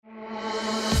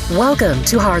Welcome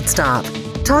to Hard Stop,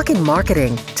 talking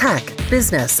marketing, tech,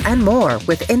 business, and more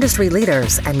with industry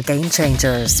leaders and game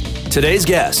changers. Today's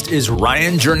guest is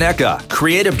Ryan Jernecka,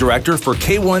 Creative Director for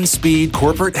K1 Speed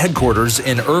Corporate Headquarters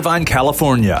in Irvine,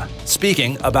 California,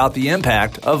 speaking about the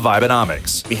impact of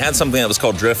Vibenomics. We had something that was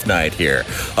called Drift Night here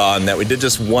that we did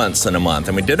just once in a month,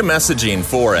 and we did a messaging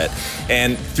for it.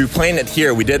 And through playing it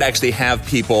here, we did actually have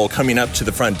people coming up to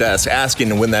the front desk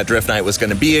asking when that Drift Night was going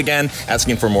to be again,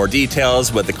 asking for more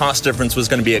details, what the cost difference was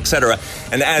going to be, etc.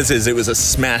 And as is, it was a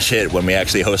smash hit when we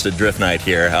actually hosted Drift Night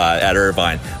here at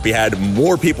Irvine. We had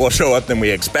more people show up than we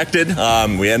expected.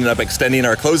 We ended up extending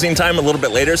our closing time a little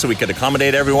bit later so we could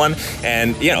accommodate everyone.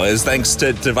 And, it was thanks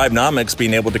to Vibenomics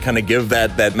being able to kind of give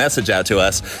that message out to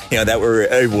us, that we're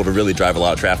able to really drive a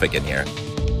lot of traffic in here.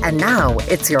 And now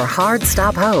it's your Hard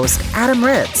Stop host, Adam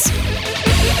Ritz.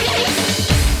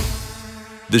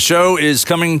 The show is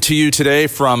coming to you today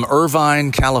from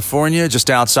Irvine, California, just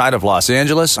outside of Los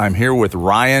Angeles. I'm here with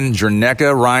Ryan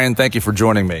Jernecka. Ryan, thank you for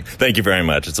joining me. Thank you very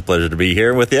much. It's a pleasure to be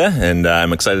here with you, and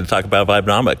I'm excited to talk about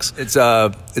Vibenomics.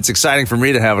 It's exciting for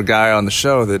me to have a guy on the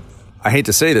show that, I hate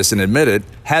to say this and admit it,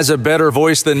 has a better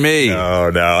voice than me. No,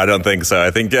 I don't think so.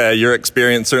 I think your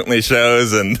experience certainly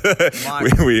shows, and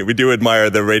we do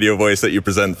admire the radio voice that you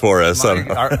present for us.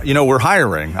 We're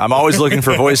hiring. I'm always looking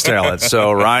for voice talent.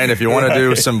 So, Ryan, if you want to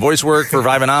do some voice work for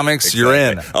Vibenomics, exactly. You're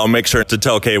in. I'll make sure to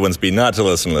tell K1 Speed not to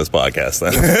listen to this podcast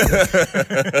then.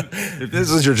 If this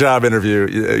is your job interview,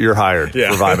 you're hired for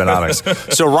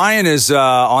Vibenomics. So, Ryan is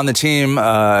on the team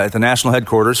at the national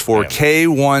headquarters for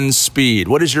K1 Speed.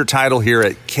 What is your title here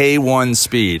at K1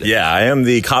 Speed? Yeah, I am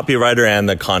the copywriter and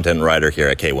the content writer here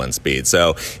at K1 Speed.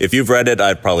 So if you've read it,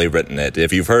 I've probably written it.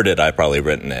 If you've heard it, I've probably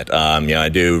written it. I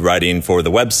do writing for the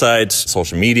website,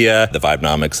 social media, the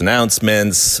Vibenomics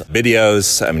announcements,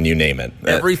 videos, you name it.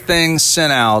 Everything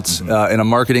sent out in a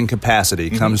marketing capacity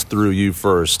comes through you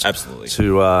first. Absolutely.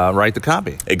 To write the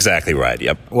copy. Exactly right,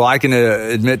 yep. Well, I can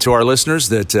admit to our listeners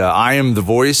that I am the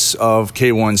voice of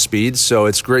K1 Speed, so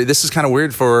it's great. This is kind of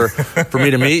weird for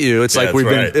me to meet you. It's like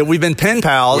we've been pen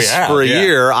pals for a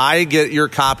year. I get your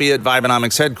copy at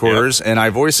Vibenomics headquarters, and I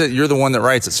voice it. You're the one that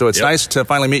writes it, so it's nice to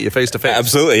finally meet you face to face.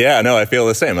 Absolutely, yeah. No, I feel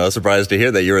the same. I was surprised to hear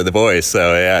that you were the voice.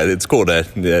 So yeah, it's cool to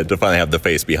finally have the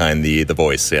face behind the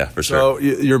voice. Yeah, for sure. So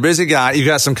you're a busy guy. You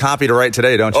got some copy to write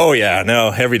today, don't you? Oh yeah, no,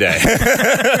 every day.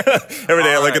 Every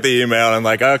day I look at the email and I'm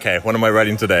like, okay, what am I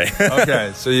writing today?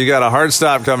 Okay, so you got a hard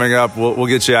stop coming up. We'll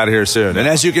get you out of here soon. And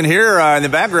as you can hear in the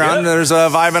background, there's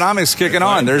Vibenomics kicking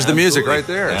on. There's the music right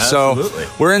there. Yeah, so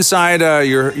we're inside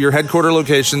your headquarter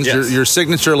locations, your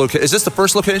signature location. Is this the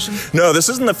first location? No, this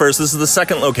isn't the first. This is the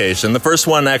second location. The first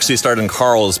one actually started in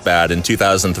Carlsbad in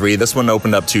 2003. This one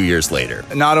opened up 2 years later.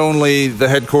 Not only the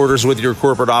headquarters with your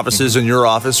corporate offices and your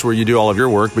office where you do all of your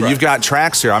work, but you've got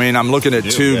tracks here. I'm looking at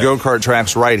two go-kart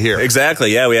tracks right here.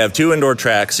 Exactly, yeah. We have two indoor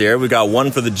tracks here. We've got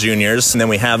one for the juniors, and then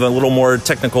we have a little more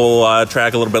technical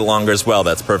track, a little bit longer as well.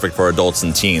 That's perfect for adults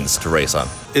and teens to race on.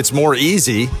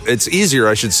 It's easier,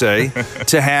 I should say,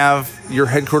 to have your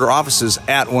headquarter offices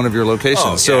at one of your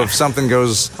locations. So if something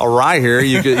goes awry here,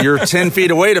 you're 10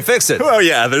 feet away to fix it. Well,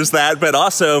 yeah, there's that. But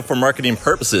also for marketing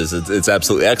purposes, it's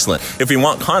absolutely excellent. If we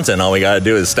want content, all we got to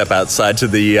do is step outside to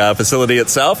the facility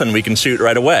itself and we can shoot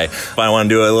right away. If I want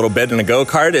to do a little bit in a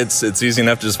go-kart, it's easy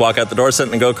enough to just walk out the door, sit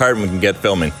in a go-kart, and we can get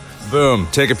filming. Boom.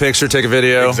 Take a picture, take a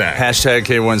video. Exactly. Hashtag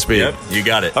K1 Speed. Yep, you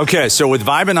got it. Okay, so with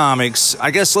Vibenomics,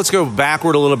 I guess let's go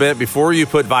backward a little bit before you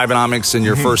put Vibenomics in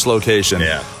your first location,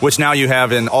 which now you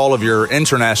have in all of your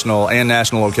international and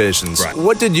national locations. Right.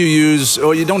 What did you use?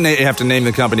 Well, you don't have to name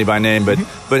the company by name,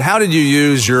 but how did you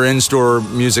use your in-store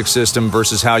music system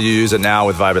versus how you use it now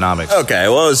with Vibenomics? Okay,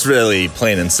 well, it was really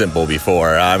plain and simple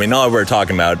before. All we were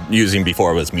talking about using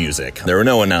before was music. There were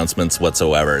no announcements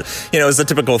whatsoever. It was the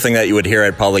typical thing that you would hear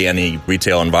at probably any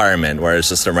retail environment where it's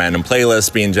just a random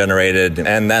playlist being generated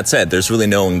and that's it. There's really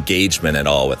no engagement at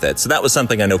all with it. So that was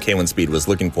something I know K1 Speed was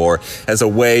looking for as a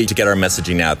way to get our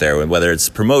messaging out there, whether it's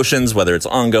promotions, whether it's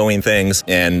ongoing things.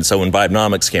 And so when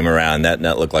Vibenomics came around, that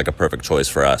looked like a perfect choice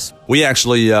for us. We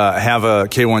actually have a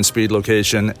K1 Speed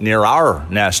location near our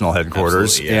national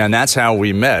headquarters, and that's how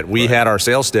we met. We had our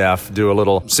sales staff do a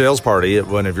little sales party at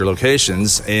one of your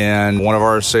locations, and one of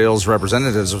our sales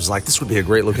representatives was like, this would be a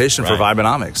great location for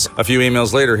Vibenomics. A few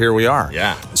emails later, here we are.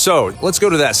 Yeah. So let's go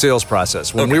to that sales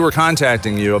process. When we were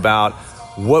contacting you about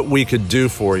what we could do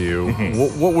for you.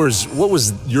 What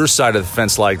was your side of the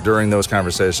fence like during those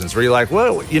conversations? Were you like,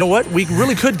 well, you know what? We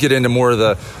really could get into more of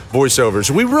the voiceovers.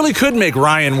 We really could make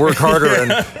Ryan work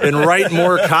harder and write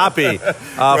more copy for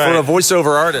a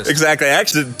voiceover artist. Exactly.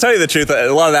 Actually, to tell you the truth, a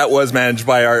lot of that was managed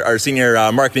by our senior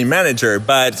marketing manager.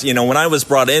 But, when I was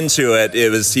brought into it,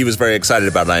 he was very excited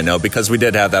about it, I know, because we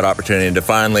did have that opportunity to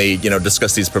finally,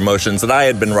 discuss these promotions that I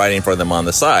had been writing for them on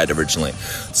the side originally.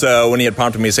 So when he had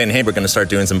prompted me saying, hey, we're going to start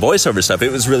doing some voiceover stuff,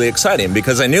 it was really exciting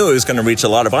because I knew it was going to reach a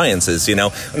lot of audiences.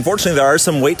 Unfortunately, there are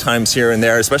some wait times here and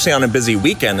there, especially on a busy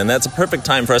weekend, and that's a perfect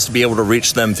time for us to be able to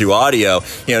reach them through audio,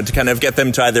 to kind of get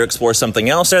them to either explore something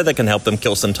else there that can help them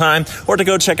kill some time, or to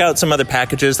go check out some other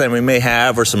packages that we may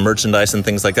have, or some merchandise and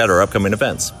things like that, or upcoming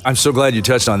events. I'm so glad you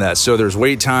touched on that. So there's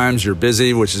wait times, you're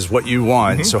busy, which is what you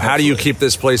want. So how do you keep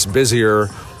this place busier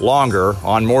longer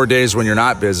on more days when you're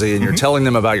not busy and you're telling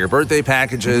them about your birthday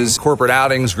packages, corporate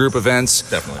outings, group events?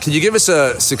 Definitely. Can you give us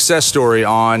a success story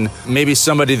on maybe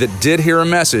somebody that did hear a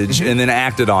message and then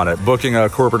acted on it, booking a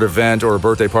corporate event or a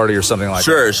birthday party or something like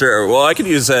that? Sure. Well, I could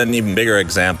use an even bigger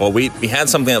example. We had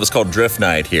something that was called Drift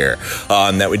Night here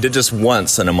that we did just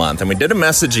once in a month, and we did a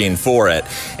messaging for it.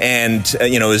 And,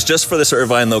 it was just for this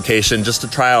Irvine location, just to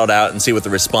try it out and see what the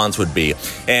response would be.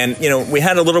 And, we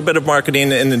had a little bit of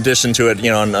marketing in addition to it,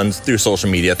 on through social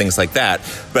media, things like that.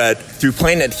 But through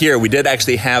playing it here, we did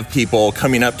actually have people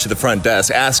coming up to the front desk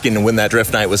asking when that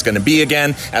Drift Night was going to be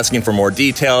again, asking for more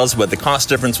details, what the cost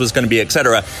difference was going to be,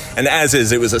 etc. And as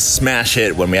is, it was a smash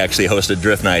hit when we actually hosted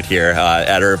Drift Night here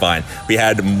at Irvine. We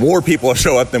had more people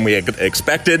show up than we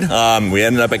expected. We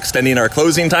ended up extending our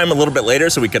closing time a little bit later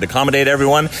so we could accommodate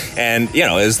everyone. And, it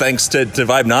was thanks to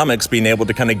Vibenomics being able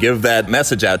to kind of give that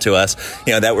message out to us,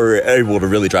 that we're able to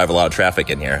really drive a lot of traffic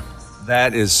in here.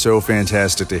 That is so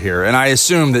fantastic to hear. And I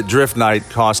assume that Drift Night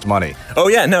cost money. Oh,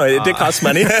 yeah. No, it did cost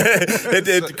money.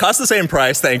 It cost the same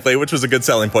price, thankfully, which was a good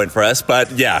selling point for us.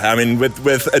 But, yeah, I mean,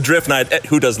 with a Drift Night,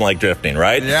 who doesn't like drifting,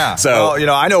 right? Yeah. So,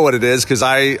 well, I know what it is because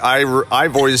I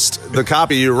voiced the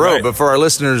copy you wrote. Right. But for our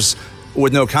listeners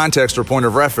with no context or point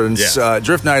of reference,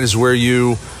 Drift Night is where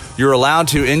you're allowed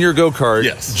to, in your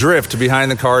go-kart, drift behind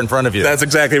the car in front of you. That's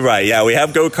exactly right. Yeah, we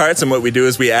have go-karts, and what we do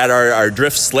is we add our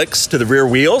drift slicks to the rear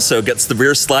wheel, so it gets the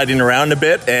rear sliding around a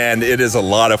bit, and it is a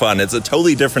lot of fun. It's a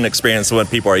totally different experience than what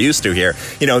people are used to here.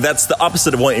 That's the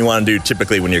opposite of what you want to do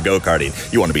typically when you're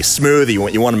go-karting. You want to be smooth. You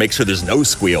want to make sure there's no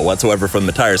squeal whatsoever from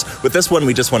the tires. With this one,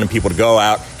 we just wanted people to go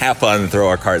out, have fun, and throw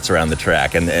our karts around the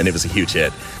track, and it was a huge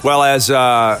hit. Well, as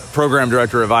program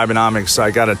director of Vibenomics,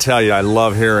 I got to tell you, I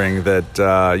love hearing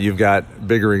that you've got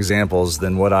bigger examples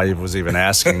than what I was even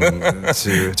asking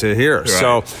to hear. Right.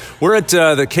 So we're at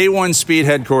the K1 Speed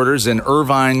headquarters in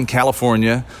Irvine,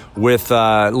 California, with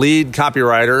lead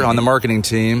copywriter on the marketing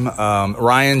team,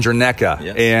 Ryan Jernecka.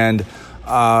 Yeah. And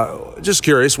just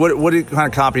curious, what kind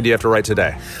of copy do you have to write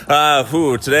today?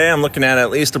 Today I'm looking at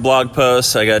least a blog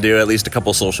post. I got to do at least a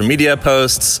couple social media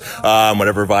posts.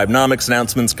 Whatever Vibenomics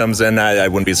announcements comes in, I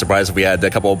wouldn't be surprised if we had a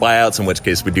couple of buyouts, in which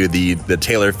case we do the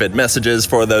tailor-fit messages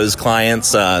for those clients,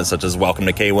 such as Welcome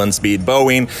to K1 Speed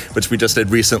Boeing, which we just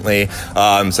did recently.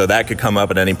 So that could come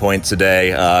up at any point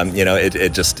today.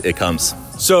 It comes.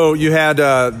 So you had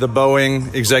the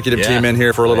Boeing executive team in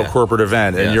here for a little corporate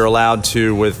event, and you're allowed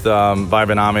to, with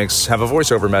Vibenomics, have a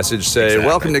voiceover message say,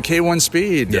 Welcome to K1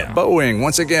 Speed, Boeing.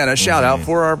 Once again, a shout out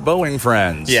for our Boeing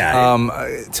friends.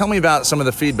 Tell me about some of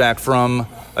the feedback from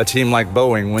a team like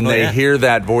Boeing when they hear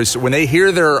that voice, when they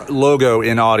hear their logo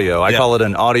in audio. I call it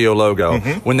an audio logo.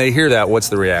 When they hear that, what's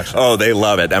the reaction? Oh, they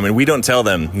love it. I mean, we don't tell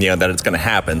them, that it's going to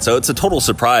happen. So it's a total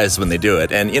surprise when they do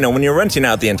it. And, when you're renting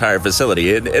out the entire facility,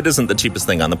 it isn't the cheapest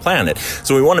thing on the planet.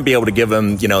 So we want to be able to give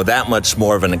them, that much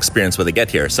more of an experience when they get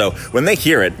here. So when they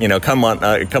hear it, come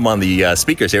on the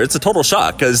speakers here, it's a total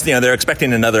shock because, they're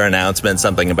expecting another announcement,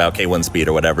 something about K1 Speed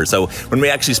or whatever. So when we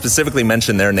actually specifically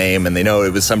mention their name and they know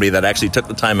it was somebody that actually took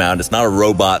the time out, it's not a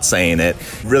robot saying it,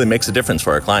 really makes a difference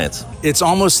for our clients. It's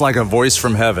almost like a voice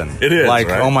from heaven. It is, like,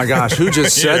 right? Oh my gosh, who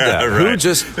just said that? Right. Who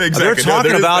just, they're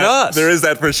talking about us. There is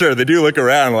that for sure. They do look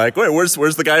around like, wait, where's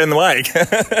the guy in the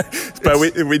mic? But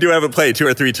we do have it played 2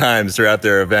 or 3 times throughout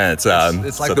their events.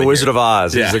 It's like the Wizard of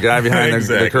Oz. He's the guy behind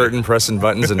the curtain pressing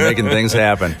buttons and making things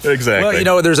happen. Exactly.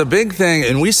 Well, there's a big thing,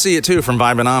 and we see it too from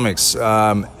Vibenomics.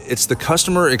 It's the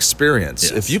customer experience.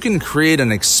 Yes. If you can create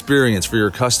an experience for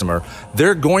your customer,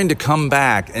 they're going to come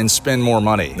back and spend more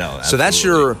money. No, absolutely. So that's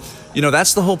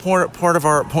That's the whole part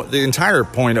of the entire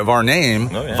point of our name,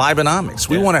 Vibenomics.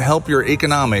 We want to help your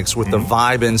economics with the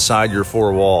vibe inside your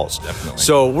four walls. Definitely.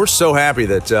 So we're so happy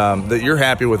that you're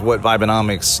happy with what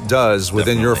Vibenomics does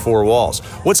within your four walls.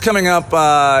 What's coming up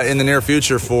in the near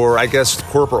future for, I guess,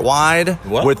 corporate-wide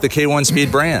with the K1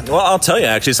 Speed brand? Well, I'll tell you,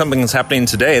 actually, something that's happening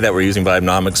today that we're using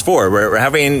Vibenomics for. We're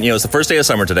having, it's the first day of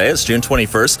summer today. It's June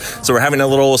 21st. So we're having a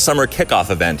little summer kickoff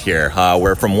event here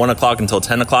where from 1 o'clock until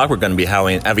 10 o'clock, we're going to be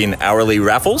having hourly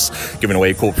raffles, giving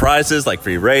away cool prizes like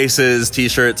free races,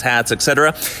 t-shirts, hats,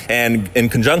 etc. And in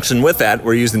conjunction with that,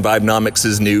 we're using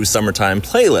Vibenomics' new summertime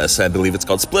playlist. I believe it's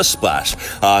called Splish Splash.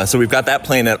 So we've got that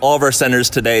playing at all of our centers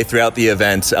today throughout the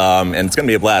event, and it's going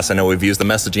to be a blast. I know we've used the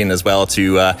messaging as well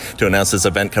to announce this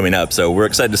event coming up. So we're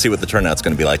excited to see what the turnout's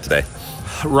going to be like today.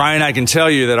 Ryan, I can tell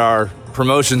you that our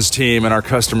promotions team and our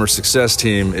customer success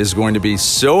team is going to be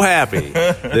so happy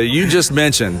that you just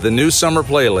mentioned the new summer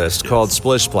playlist called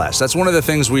Splish Splash. That's one of the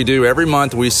things we do. Every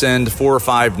month we send 4 or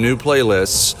 5 new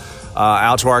playlists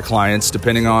out to our clients,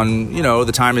 depending on,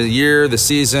 the time of the year, the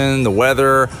season, the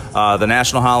weather, the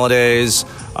national holidays.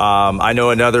 I know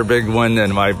another big one,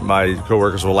 and my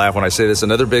coworkers will laugh when I say this,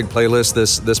 another big playlist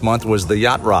this month was the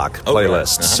Yacht Rock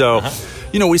playlist. So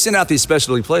we send out these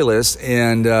specialty playlists,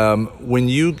 and when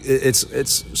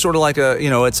it's sort of like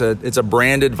it's a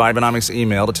branded Vibenomics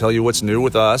email to tell you what's new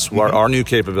with us, our new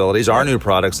capabilities, our new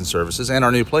products and services, and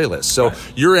our new playlists. So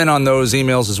you're in on those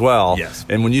emails as well. Yes.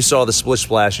 And when you saw the Splish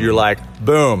Splash, you're like,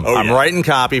 boom, I'm writing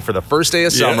copy for the first day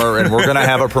of summer, and we're going to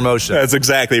have a promotion. That's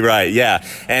exactly right. Yeah.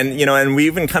 And, and we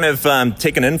even kind of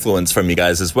taken influence from you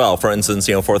guys as well. For instance,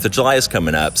 4th of July is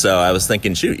coming up. So I was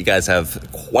thinking, shoot, you guys have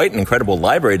quite an incredible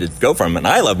library to go from. And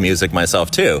I love music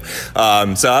myself too. So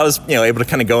I was, able to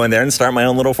kind of go in there and start my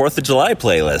own little 4th of July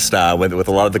playlist with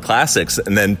a lot of the classics,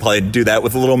 and then probably do that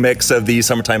with a little mix of the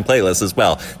summertime playlist as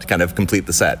well to kind of complete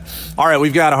the set. All right,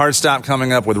 we've got a hard stop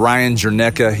coming up with Ryan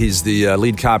Jernecka. He's the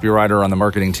lead copywriter on the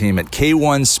marketing team at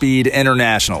K1 Speed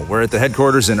International. We're at the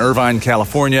headquarters in Irvine,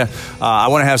 California. I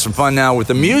want to have some fun now with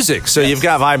the music. So you've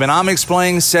got Vibenomics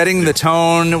playing, setting the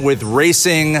tone with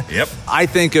racing. Yep. I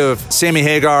think of Sammy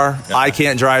Hagar, I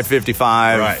Can't Drive 55.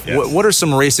 Right, yes. What are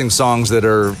some racing songs that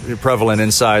are prevalent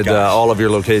inside all of your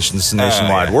locations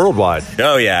nationwide, worldwide?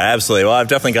 Oh, yeah, absolutely. Well, I've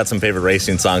definitely got some favorite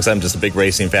racing songs. I'm just a big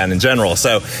racing fan in general.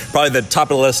 So probably the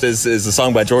top of the list is a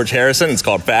song by George Harrison. It's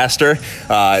called Faster.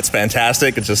 It's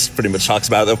fantastic. It just pretty much talks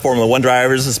about the Formula One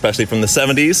drivers, especially from the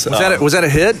 70s. Was that a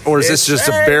hit, or is this just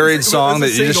a buried song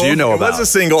that you know about? It was a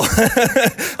single.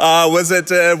 Was it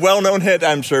a well-known hit?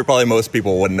 I'm sure probably most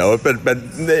people wouldn't know it, but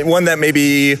one that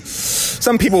maybe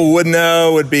some people would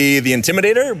know would be The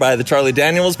Intimidator by the Charlie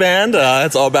Daniels Band.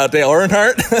 It's all about Dale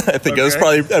Earnhardt. I think it was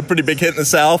probably a pretty big hit in the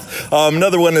South.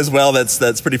 Another one as well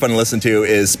that's pretty fun to listen to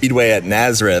is Speedway at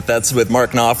Nazareth. That's with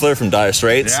Mark Knopfler from Dire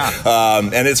Straits. Yeah.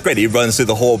 And it's great. He runs through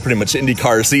the whole pretty much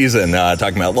IndyCar season,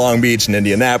 talking about Long Beach and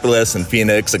Indianapolis and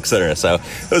Phoenix, etc. So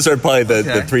those are probably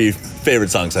the 3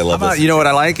 favorite songs I love. You know what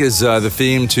I like is the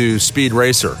theme to Speed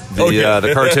Racer,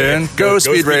 the cartoon. Go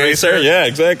Speed Racer. Yeah,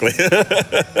 exactly.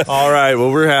 All right.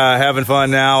 Well, we're having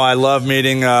fun now. I love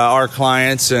meeting our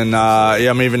clients, and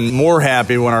I'm even more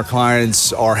happy when our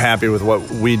clients are happy with what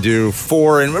we do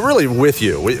for and really with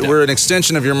you. We're an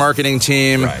extension of your marketing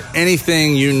team. Right.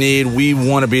 Anything you need, we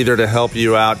want to be there to help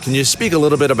you out. Can you speak a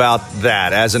little bit about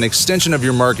that as an extension of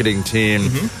your marketing team?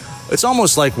 Mm-hmm. It's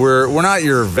almost like we're not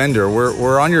your vendor.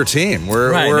 We're on your team.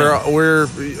 We're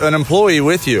an employee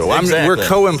with you. Exactly. We're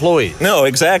co-employee. No,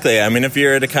 exactly. I mean, if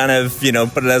you're to kind of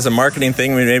put it as a marketing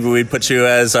thing, maybe we'd put you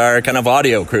as our kind of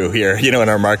audio crew here, in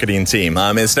our marketing team.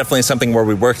 It's definitely something where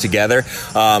we work together.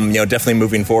 Definitely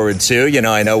moving forward too.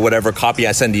 I know whatever copy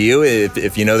I send to you,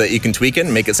 if you know that you can tweak it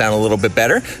and make it sound a little bit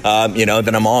better,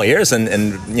 then I'm all ears. And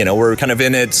we're kind of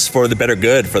in it for the better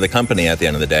good for the company at the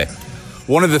end of the day.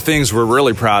 One of the things we're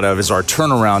really proud of is our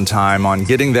turnaround time on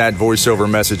getting that voiceover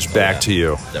message back to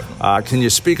you. Can you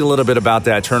speak a little bit about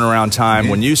that turnaround time?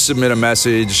 When you submit a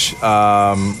message,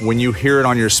 when you hear it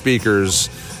on your speakers,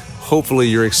 hopefully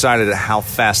you're excited at how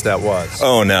fast that was.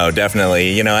 Oh, no,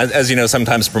 definitely. As you know,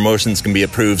 sometimes promotions can be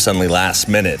approved suddenly last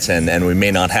minute, and we may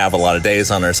not have a lot of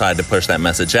days on our side to push that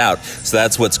message out. So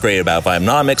that's what's great about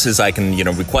Vibenomics is I can,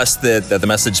 request that the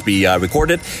message be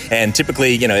recorded. And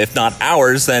typically, if not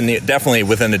hours, then definitely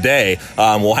within a day,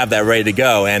 we'll have that ready to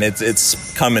go. And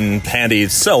it's come in handy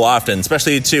so often,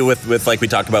 especially too with like we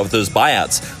talked about with those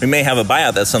buyouts. We may have a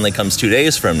buyout that suddenly comes 2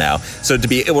 days from now. So to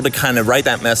be able to kind of write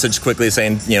that message quickly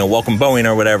saying, welcome Boeing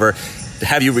or whatever,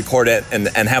 have you record it and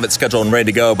have it scheduled and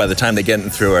ready to go by the time they get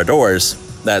through our doors,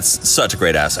 that's such a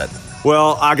great asset.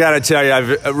 Well, I got to tell you,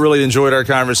 I've really enjoyed our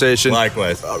conversation.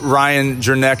 Likewise. Ryan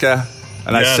Jernecka,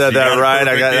 And I said that right.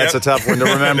 That's a tough one to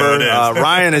remember. No,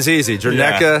 Ryan is easy.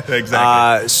 Jernecka. Yeah,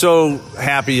 exactly. So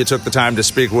happy you took the time to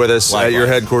speak with us at your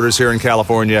headquarters here in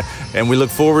California. And we look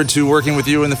forward to working with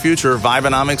you in the future,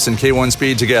 Vibenomics and K1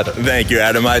 Speed together. Thank you,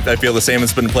 Adam. I feel the same.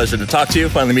 It's been a pleasure to talk to you,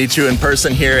 finally meet you in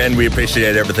person here, and we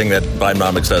appreciate everything that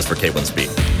Vibenomics does for K1 Speed.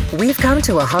 We've come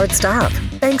to a hard stop.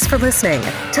 Thanks for listening.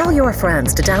 Tell your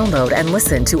friends to download and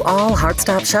listen to all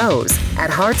HeartStop shows at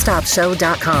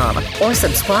heartstopshow.com or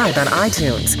subscribe on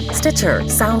iTunes, Stitcher,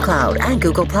 SoundCloud, and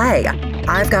Google Play.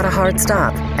 I've got a hard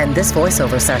stop, and this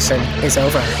voiceover session is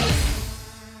over.